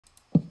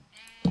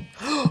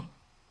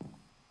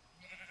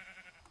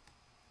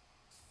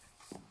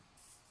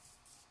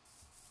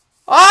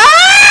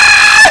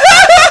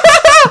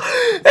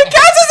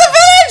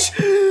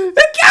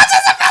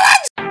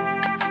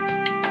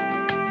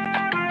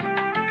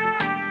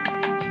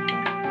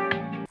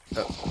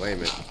Wait a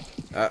minute.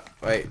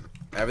 Wait.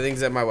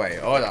 Everything's in my way.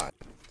 Hold on.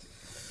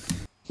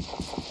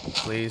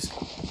 Please.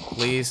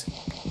 Please.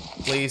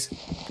 Please.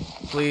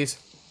 Please.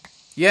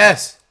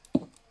 Yes!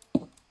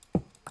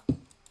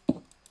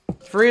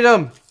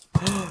 Freedom!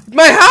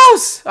 My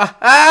house!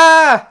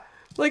 Ah!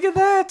 Look at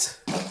that!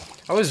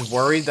 I was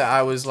worried that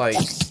I was like...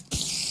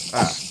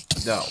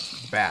 no.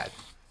 Bad.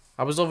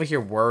 I was over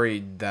here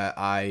worried that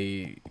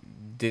I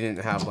didn't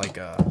have like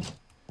a...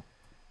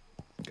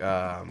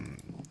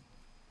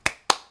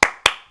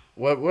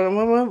 What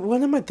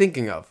am I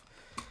thinking of?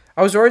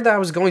 I was worried that I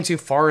was going too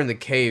far in the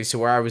caves to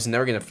where I was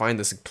never going to find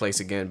this place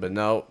again. But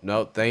no,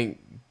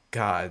 thank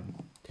God.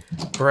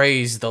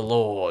 Praise the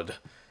Lord.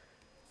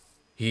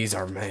 He's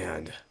our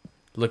man.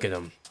 Look at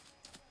him.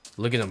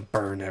 Look at him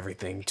burn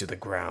everything to the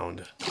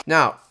ground.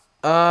 Now,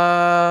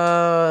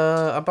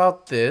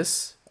 about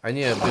this. I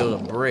need to build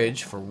a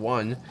bridge for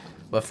one.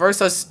 But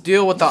first, let's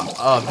deal with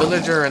the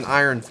villager and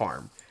iron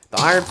farm. The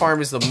iron farm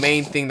is the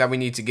main thing that we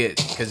need to get.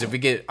 Because if we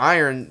get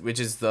iron, which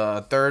is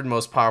the third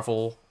most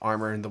powerful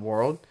armor in the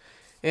world.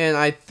 And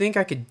I think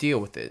I could deal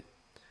with it.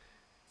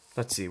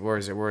 Let's see. Where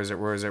is it? Where's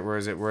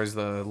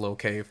the little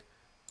cave?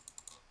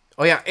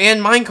 Oh, yeah. And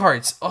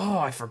minecarts. Oh,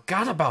 I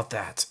forgot about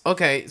that.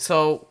 Okay,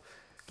 so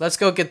let's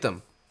go get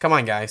them. Come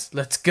on, guys.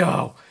 Let's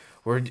go.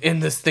 We're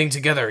in this thing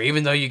together.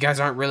 Even though you guys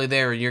aren't really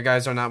there. And you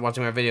guys are not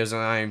watching my videos.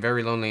 And I am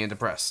very lonely and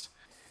depressed.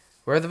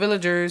 Where are the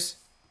villagers?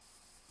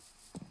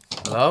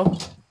 Hello?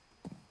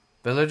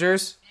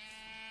 Villagers?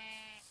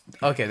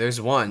 Okay, there's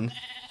one.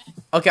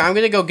 Okay, I'm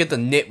gonna go get the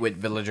nitwit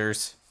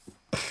villagers.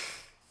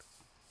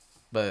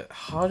 But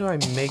how do I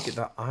make it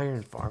the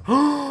iron farm?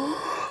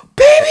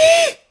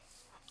 Baby!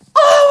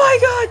 Oh my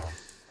god!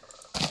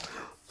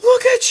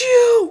 Look at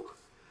you!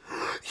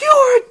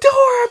 You're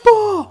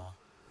adorable!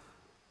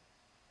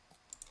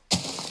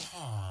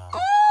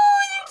 Oh,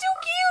 you're so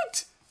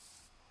cute!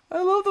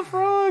 I love the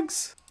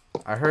frogs.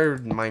 I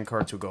heard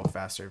minecarts would go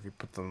faster if you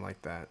put them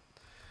like that.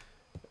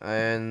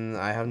 And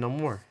I have no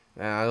more.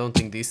 And I don't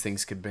think these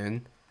things could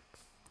bend.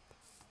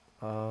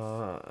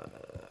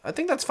 I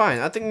think that's fine.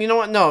 I think, you know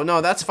what?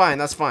 No, that's fine.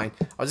 That's fine.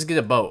 I'll just get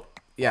a boat.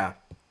 Yeah.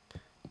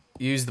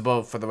 Use the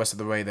boat for the rest of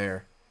the way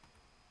there.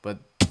 But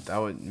that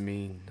would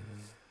mean...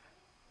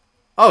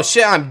 Oh,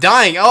 shit. I'm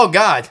dying. Oh,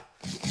 God.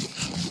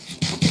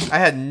 I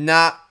had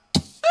not...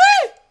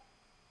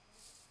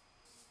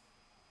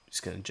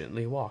 Just gonna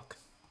gently walk.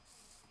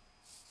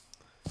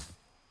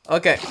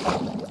 Okay.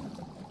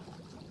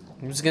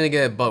 I'm just gonna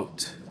get a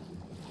boat.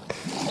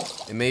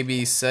 And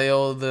maybe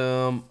sail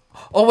them...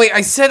 Oh, wait,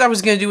 I said I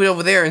was gonna do it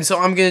over there, and so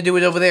I'm gonna do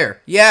it over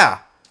there. Yeah.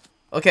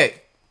 Okay.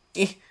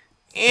 Damn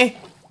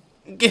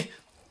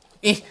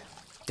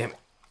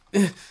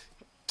it.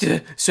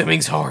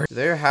 Swimming's hard.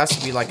 There has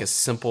to be like a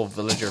simple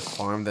villager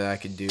farm that I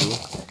could do.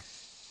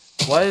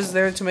 What is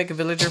there to make a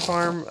villager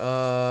farm?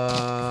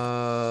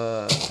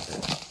 I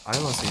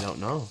honestly don't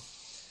know.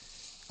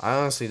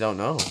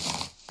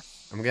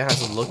 I'm gonna have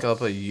to look up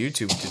a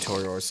YouTube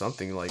tutorial or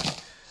something like,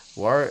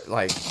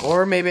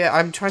 or maybe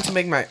I'm trying to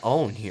make my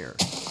own here.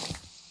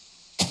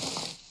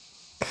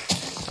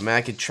 I mean,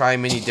 I could try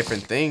many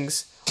different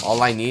things.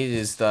 All I need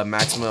is the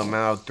maximum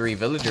amount of 3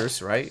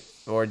 villagers, right?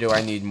 Or do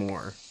I need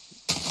more?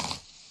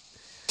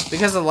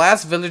 Because the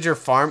last villager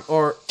farm,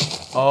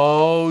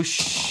 oh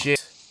shit,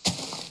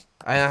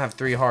 I now have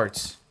 3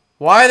 hearts.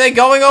 Why are they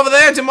going over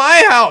there to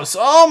my house?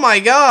 Oh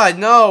my god,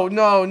 no.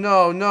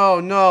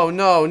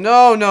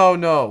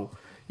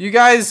 You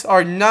guys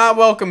are not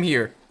welcome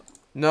here.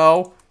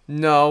 No,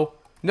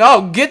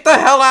 get the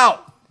hell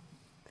out!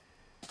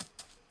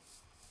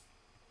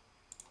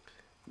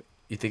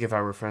 You think if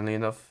I were friendly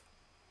enough?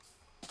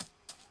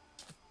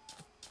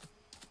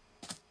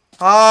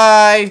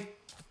 Hi!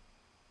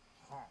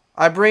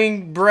 I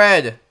bring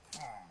bread.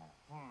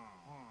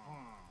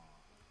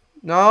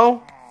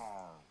 No?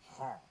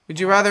 Would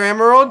you rather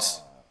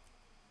emeralds?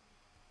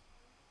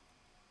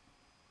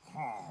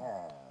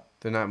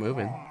 They're not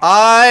moving.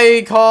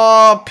 I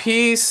call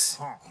peace.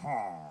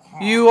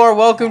 You are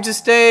welcome to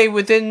stay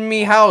within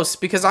me house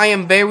because I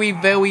am very,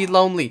 very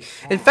lonely.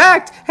 In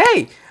fact,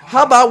 hey,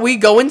 how about we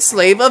go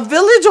enslave a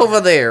village over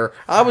there?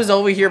 I was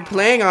over here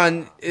planning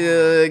on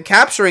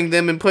capturing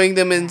them and putting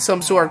them in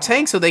some sort of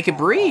tank so they could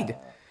breed.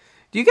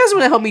 Do you guys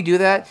want to help me do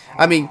that?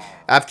 I mean,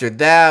 after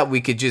that,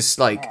 we could just,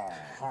 like,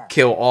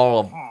 kill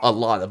a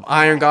lot of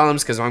iron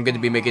golems because I'm going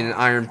to be making an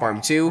iron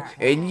farm too.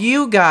 And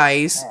you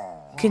guys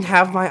can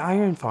have my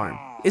iron farm.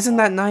 Isn't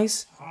that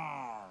nice?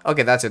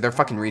 Okay, that's it. They're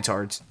fucking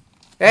retards.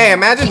 Hey,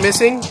 imagine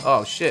missing.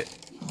 Oh, shit.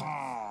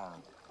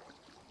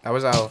 I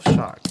was out of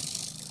shock.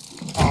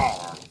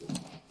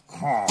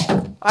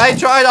 I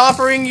tried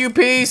offering you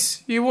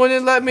peace. You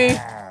wouldn't let me.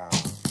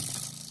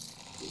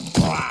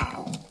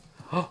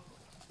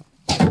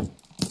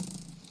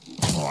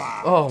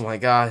 Oh my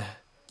god.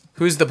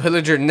 Who's the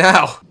pillager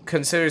now?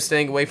 Consider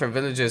staying away from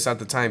villages at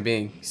the time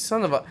being.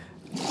 Son of a...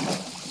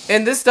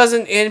 And this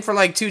doesn't end for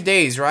like 2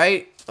 days,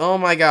 right? Oh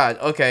my god.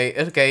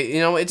 Okay. You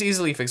know, it's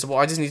easily fixable.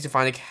 I just need to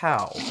find a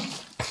cow.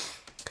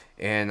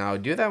 And I'll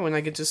do that when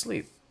I get to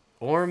sleep.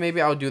 Or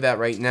maybe I'll do that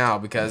right now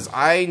because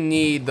I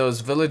need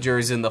those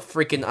villagers in the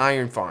freaking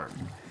iron farm.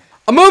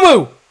 A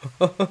moo!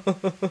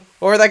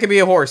 Or that could be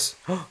a horse.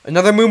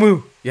 Another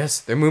moo. Yes,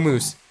 they're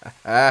moo-moos.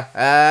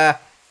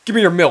 Give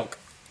me your milk.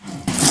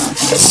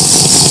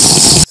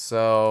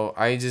 So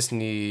I just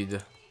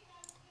need...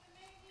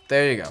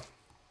 There you go.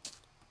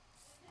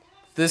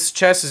 This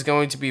chest is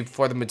going to be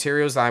for the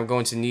materials that I'm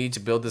going to need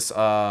to build this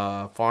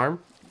farm.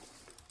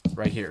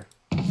 Right here.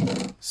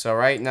 So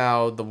right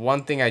now, the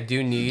one thing I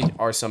do need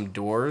are some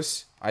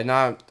doors. I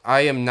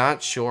am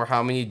not sure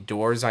how many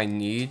doors I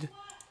need.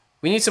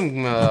 We need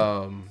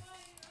some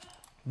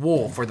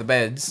wool for the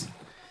beds.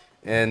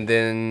 And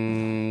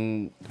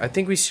then I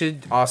think we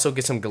should also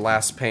get some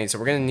glass paint. So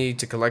we're going to need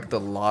to collect a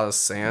lot of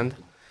sand,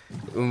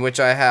 which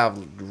I have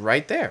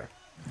right there.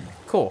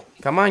 Cool.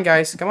 Come on,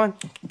 guys. Come on.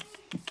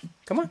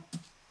 Come on.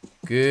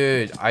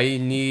 Good. I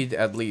need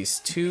at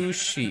least 2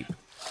 sheep.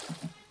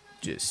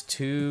 Just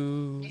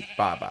 2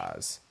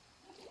 babas.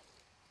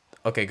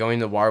 Okay, going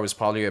to water was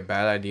probably a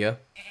bad idea.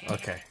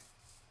 Okay.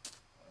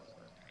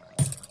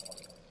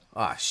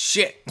 Ah,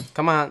 shit.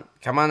 Come on.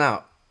 Come on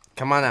out.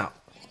 Come on out.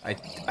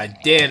 I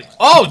did.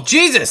 Oh,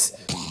 Jesus!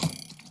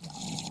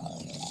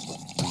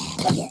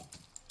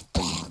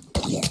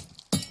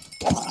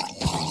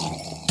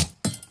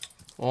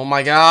 Oh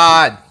my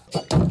God.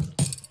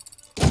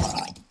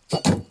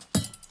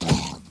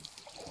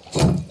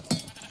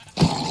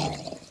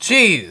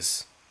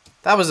 Jeez.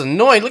 That was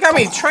annoying. Look how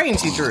many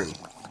trains he threw.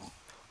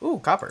 Ooh,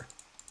 copper.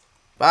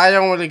 But I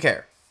don't really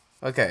care.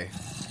 Okay.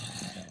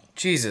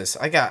 Jesus,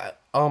 I got...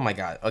 Oh my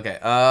God. Okay.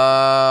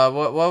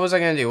 What was I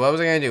gonna do? What was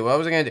I gonna do? What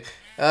was I gonna do?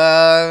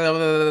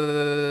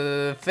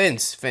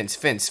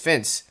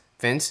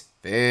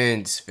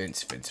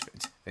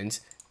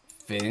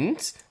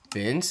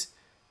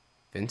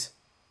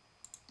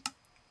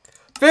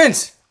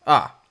 Fence.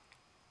 Ah,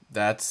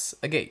 that's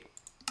a gate.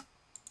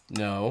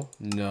 No.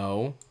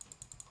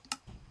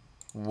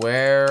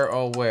 Where,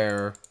 oh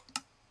where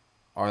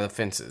are the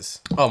fences?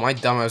 Oh, my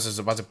dumbass is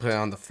about to put it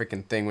on the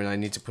freaking thing when I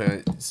need to put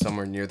it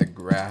somewhere near the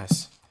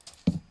grass.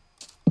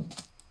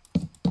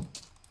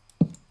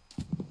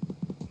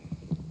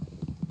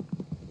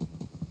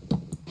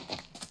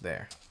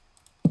 There.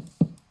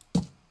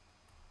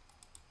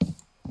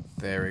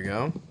 There we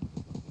go.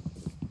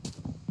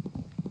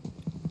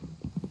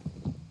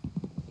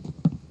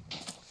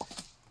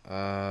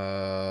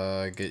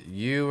 Get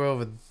you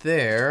over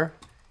there.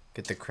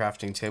 Get the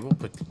crafting table,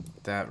 put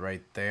that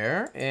right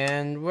there.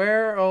 And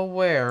where, oh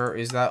where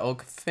is that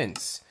oak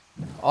fence?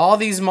 All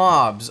these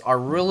mobs are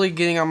really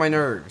getting on my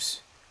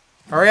nerves.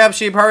 Hurry up,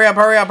 sheep, hurry up.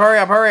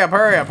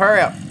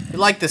 You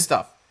like this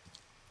stuff.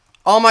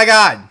 Oh my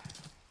God.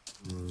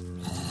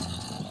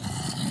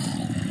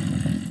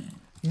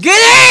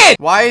 Get it!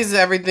 Why is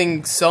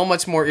everything so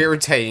much more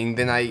irritating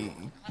than I...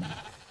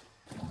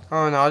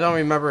 Oh no, I don't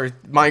remember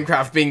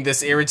Minecraft being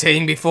this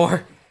irritating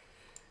before.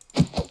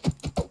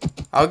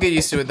 I'll get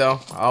used to it though.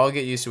 I'll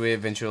get used to it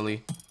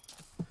eventually.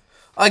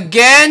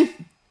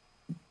 Again?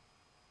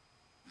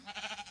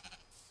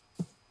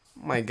 Oh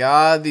my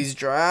God, these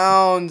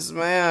drowns,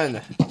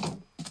 man.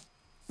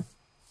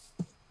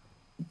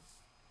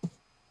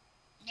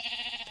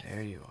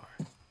 There you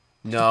are.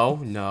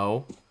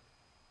 No.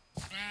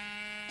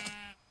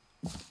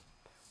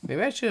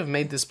 Maybe I should have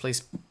made this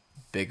place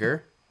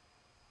bigger.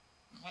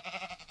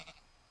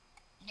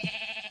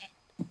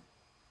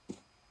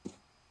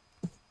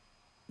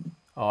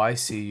 Oh, I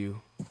see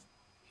you.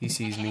 He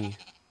sees me.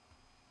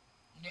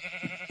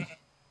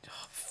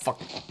 Oh, fuck.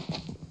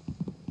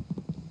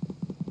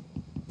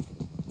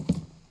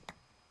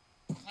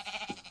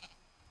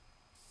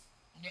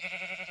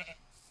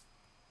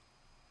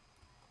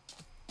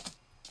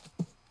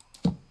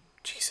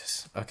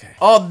 Jesus. Okay.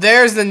 Oh,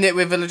 there's the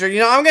nitwit villager. You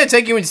know, I'm gonna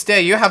take you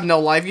instead. You have no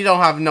life. You don't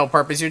have no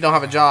purpose. You don't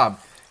have a job.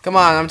 Come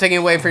on, I'm taking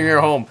you away from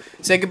your home.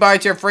 Say goodbye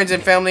to your friends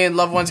and family and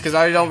loved ones because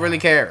I don't really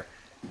care.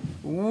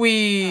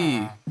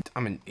 Wee.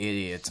 I'm an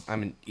idiot.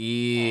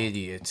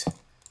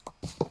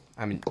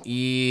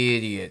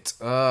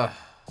 Ugh.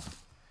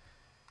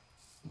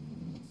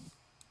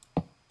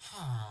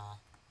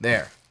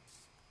 There.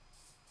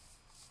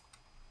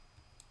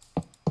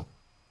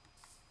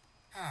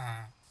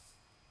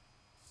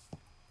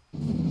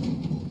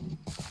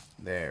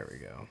 There we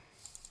go.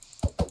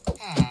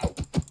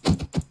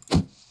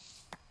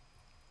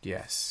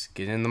 Yes.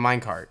 Get in the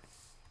minecart.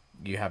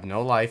 You have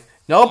no life.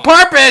 No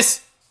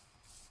purpose!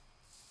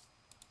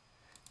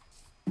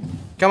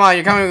 Come on,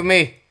 you're coming with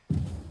me.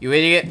 You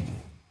idiot.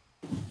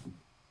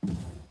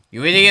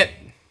 You idiot.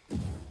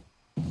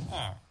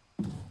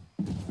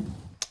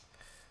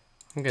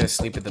 I'm gonna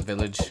sleep at the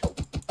village.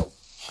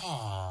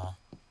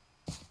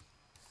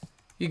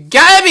 You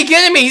gotta be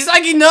kidding me! He's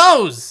like he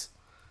knows!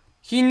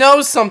 He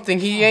knows something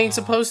he ain't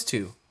supposed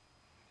to.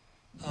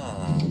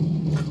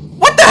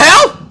 What the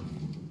hell?!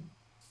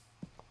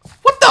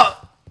 What the?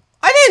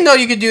 I didn't know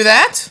you could do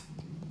that!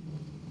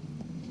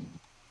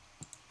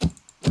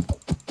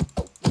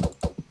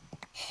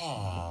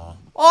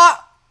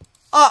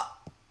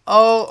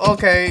 Oh,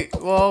 Okay,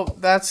 well,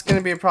 that's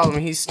gonna be a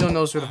problem. He still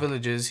knows where the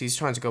village is. He's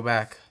trying to go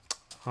back.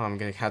 Oh, I'm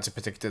gonna have to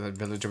protect that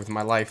villager with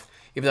my life.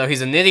 Even though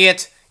he's an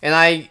idiot, and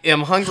I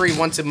am hungry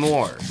once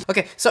more.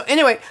 Okay, so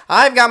anyway,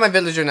 I've got my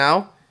villager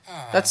now.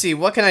 Let's see,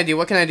 what can I do?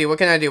 What can I do? What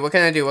can I do? What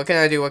can I do? What can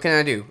I do? What can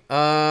I do?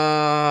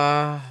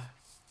 How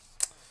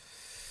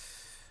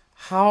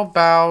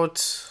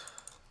about...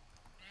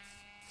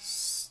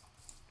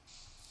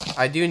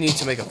 I do need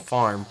to make a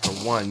farm, for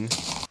one.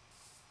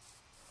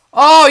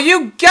 Oh,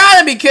 you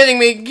gotta be kidding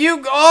me!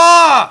 You...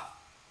 Oh!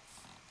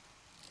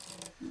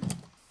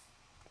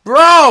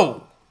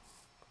 Bro!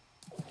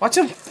 Watch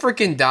him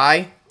freaking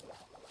die.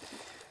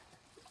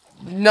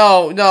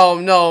 No.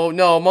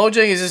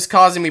 Mojang is just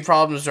causing me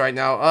problems right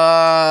now.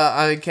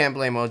 I can't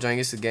blame Mojang.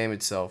 It's the game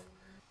itself.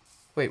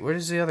 Wait, where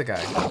is the other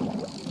guy?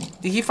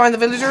 Did he find the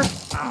villager?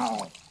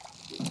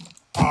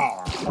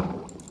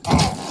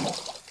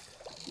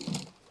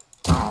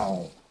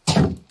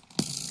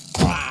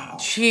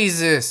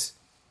 Jesus.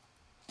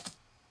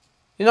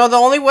 You know, the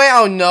only way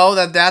I'll know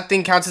that that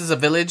thing counts as a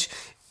village...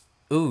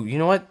 Ooh, you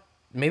know what?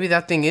 Maybe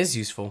that thing is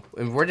useful.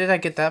 And where did I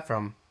get that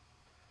from?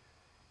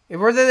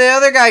 And where did the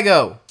other guy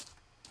go?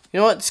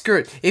 You know what? Screw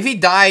it. If he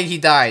died, he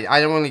died.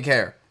 I don't really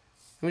care.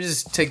 Let me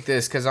just take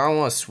this because I don't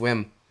want to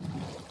swim.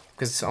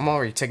 Because I'm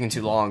already taking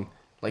too long.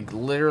 Like,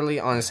 literally,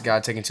 honest to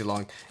God, taking too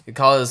long.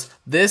 Because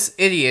this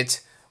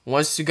idiot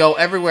wants to go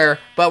everywhere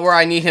but where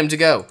I need him to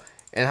go.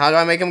 And how do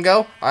I make him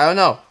go? I don't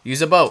know.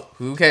 Use a boat.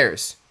 Who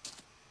cares?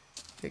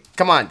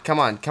 Come on, you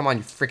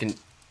freaking...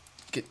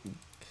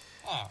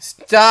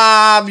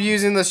 Stop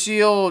using the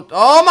shield.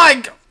 Oh my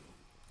God.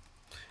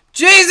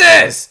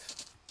 Jesus!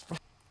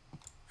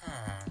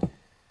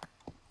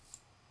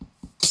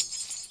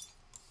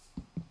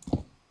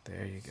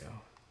 There you go.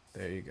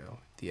 There you go.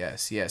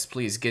 Yes,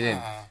 please get in.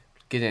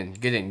 Get in.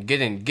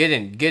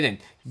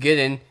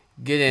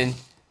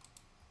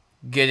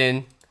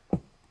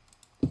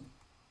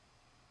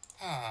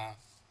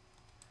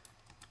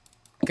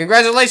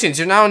 Congratulations,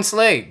 you're now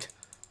enslaved.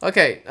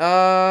 Okay,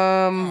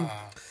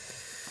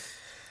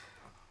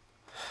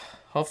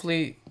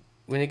 hopefully,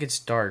 when it gets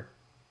dark,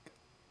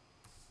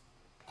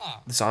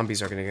 the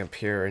zombies are going to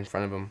appear in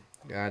front of him.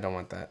 I don't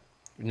want that.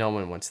 No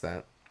one wants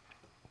that.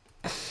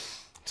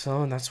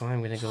 So, that's why I'm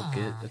going to go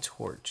get a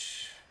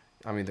torch.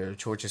 I mean, there are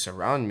torches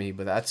around me,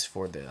 but that's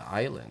for the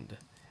island.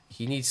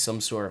 He needs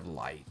some sort of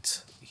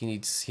light. He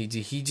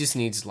just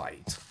needs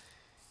light.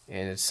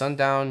 And it's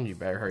sundown, you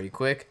better hurry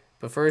quick.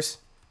 But first,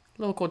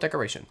 a little cool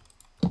decoration.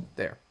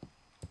 There.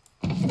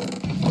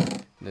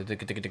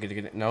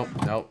 No.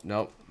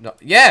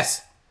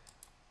 Yes!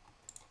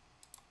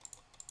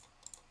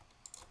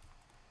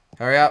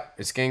 Hurry up.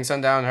 It's getting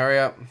sundown. Hurry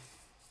up.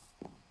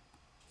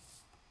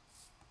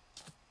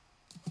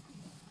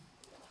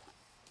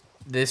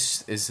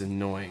 This is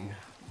annoying.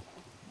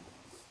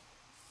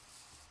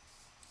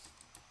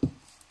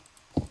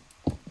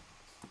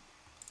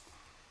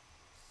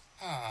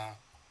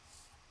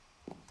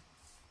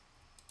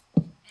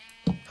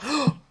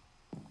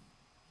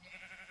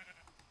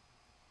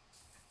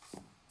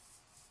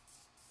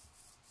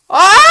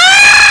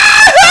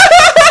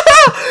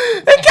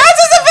 It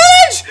counts as a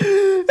village!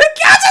 It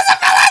counts as a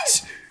village!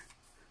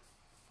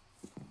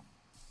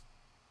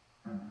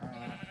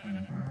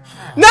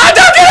 No,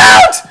 don't get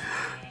out!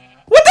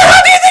 What the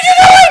hell do you think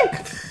you're doing?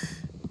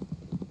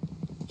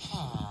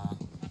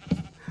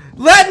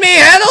 Let me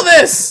handle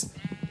this!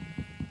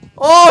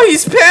 Oh,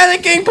 he's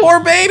panicking,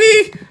 poor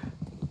baby!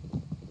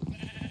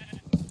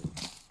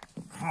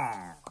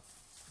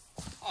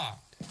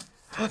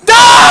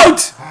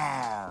 Don't!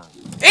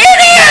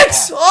 Idiot!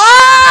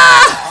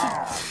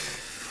 Ah!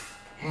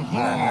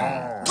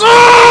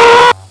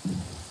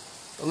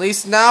 At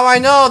least now I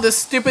know this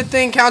stupid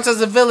thing counts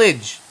as a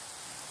village.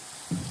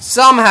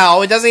 Somehow,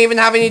 it doesn't even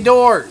have any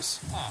doors.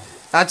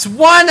 That's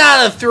 1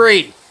 out of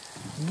 3.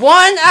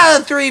 1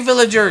 out of 3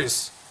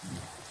 villagers.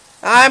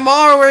 I'm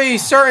already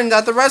certain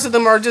that the rest of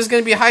them are just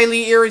going to be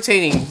highly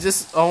irritating.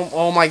 Just,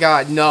 oh my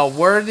God, no.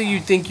 Where do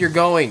you think you're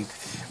going?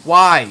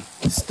 Why?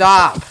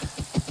 Stop.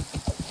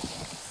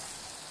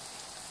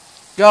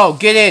 Go,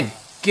 get in.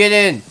 Get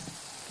in.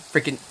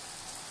 Freaking.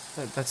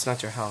 That's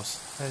not your house.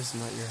 That is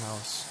not your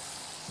house.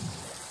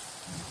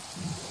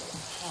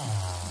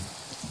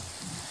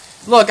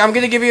 Look, I'm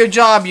gonna give you a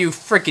job, you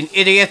freaking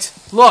idiot.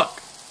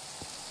 Look.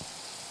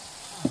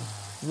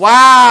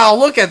 Wow,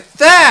 look at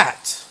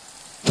that.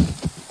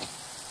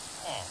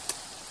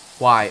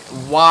 Why?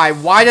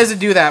 Why does it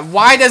do that?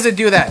 Why does it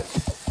do that?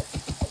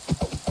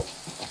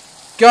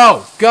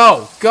 Go.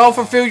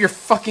 Fulfill your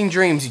fucking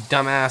dreams, you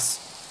dumbass.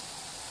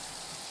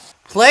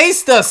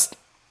 Place the...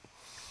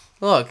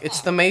 Look,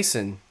 it's the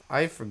mason.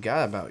 I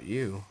forgot about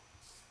you.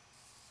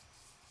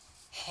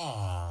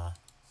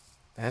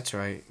 That's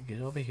right. Get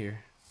over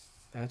here.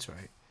 That's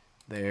right.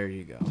 There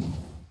you go.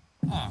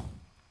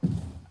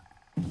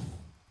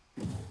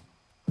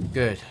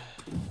 Good.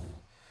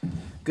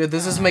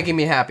 This is making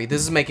me happy.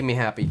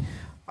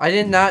 I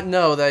did not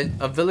know that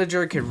a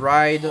villager could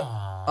ride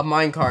a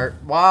minecart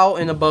while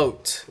in a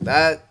boat.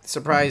 That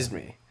surprised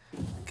me.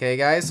 Okay,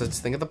 guys, let's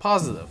think of the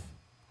positive.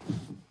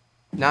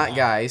 Not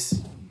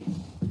guys.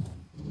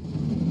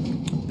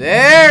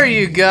 There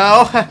you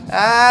go.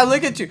 Ah,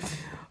 look at you.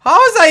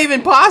 How is that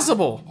even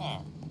possible?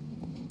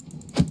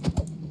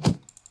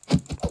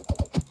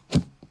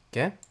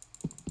 Okay.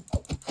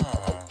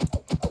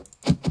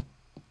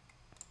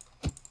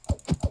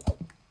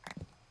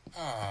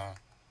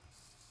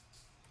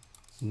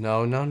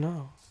 No, no,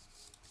 no.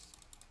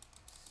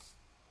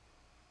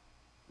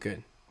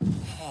 Good.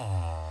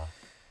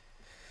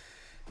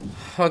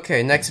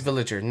 Okay, next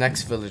villager,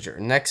 next villager,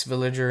 next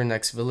villager,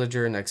 next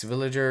villager, next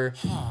villager.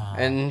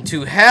 And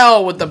to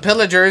hell with the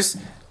pillagers.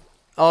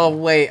 Oh,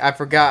 wait, I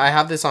forgot. I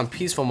have this on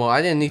peaceful mode.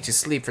 I didn't need to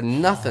sleep for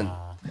nothing.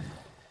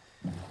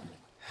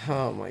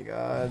 Oh, my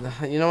God.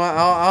 You know what?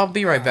 I'll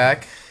be right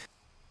back.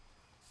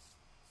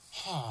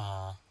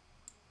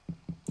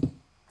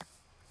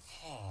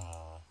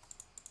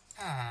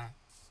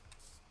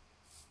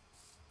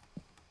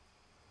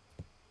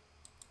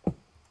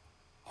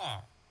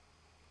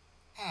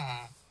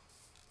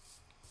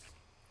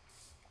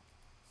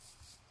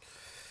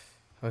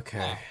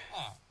 Okay.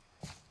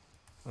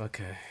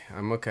 Okay,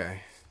 I'm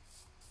okay.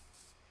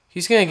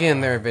 He's gonna get in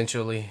there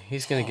eventually.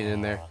 He's gonna get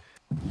in there.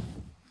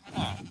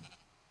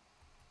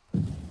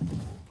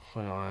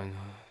 Hold on.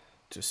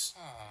 Just...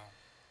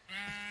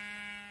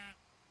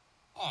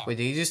 Wait,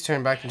 did he just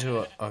turn back into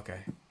a... Okay.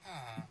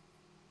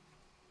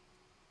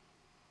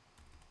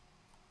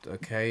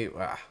 Okay,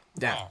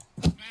 damn.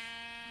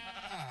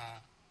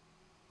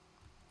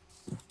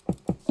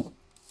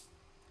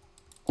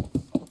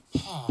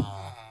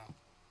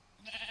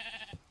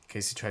 In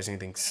case he tries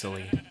anything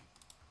silly.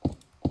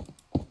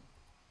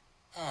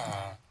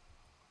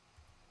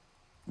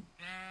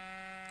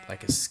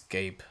 Like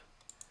escape.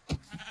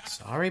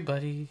 Sorry,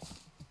 buddy.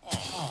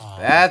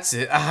 That's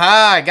it.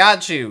 Aha, I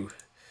got you.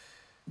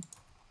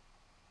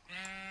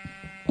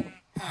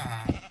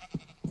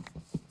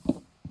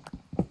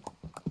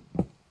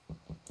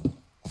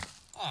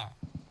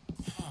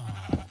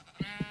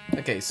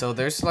 Okay, so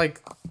there's like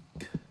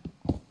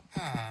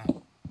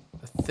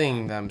a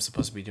thing that I'm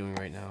supposed to be doing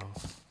right now.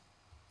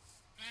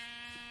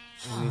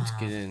 I need to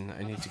get in.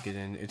 I need to get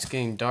in. It's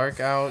getting dark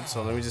out,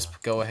 so let me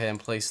just go ahead and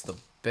place the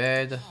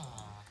bed.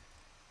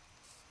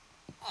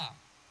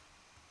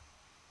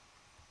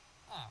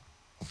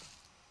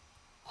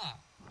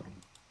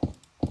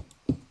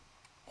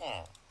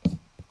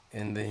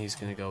 And then he's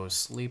gonna go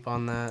sleep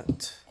on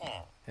that.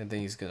 And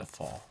then he's gonna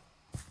fall.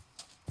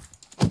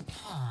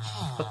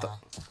 What the?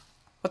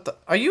 What the?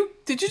 Are you?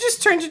 Did you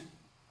just turn?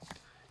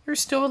 You're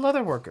still a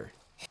leather worker.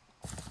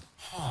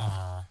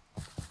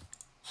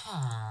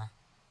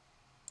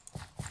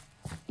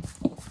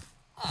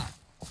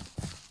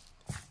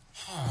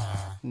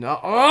 No.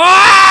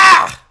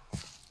 Ah!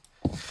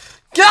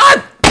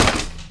 God!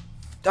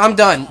 I'm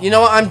done. You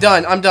know what? I'm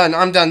done. I'm done.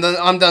 I'm done.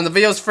 I'm done. The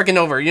video's freaking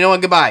over. You know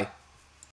what? Goodbye.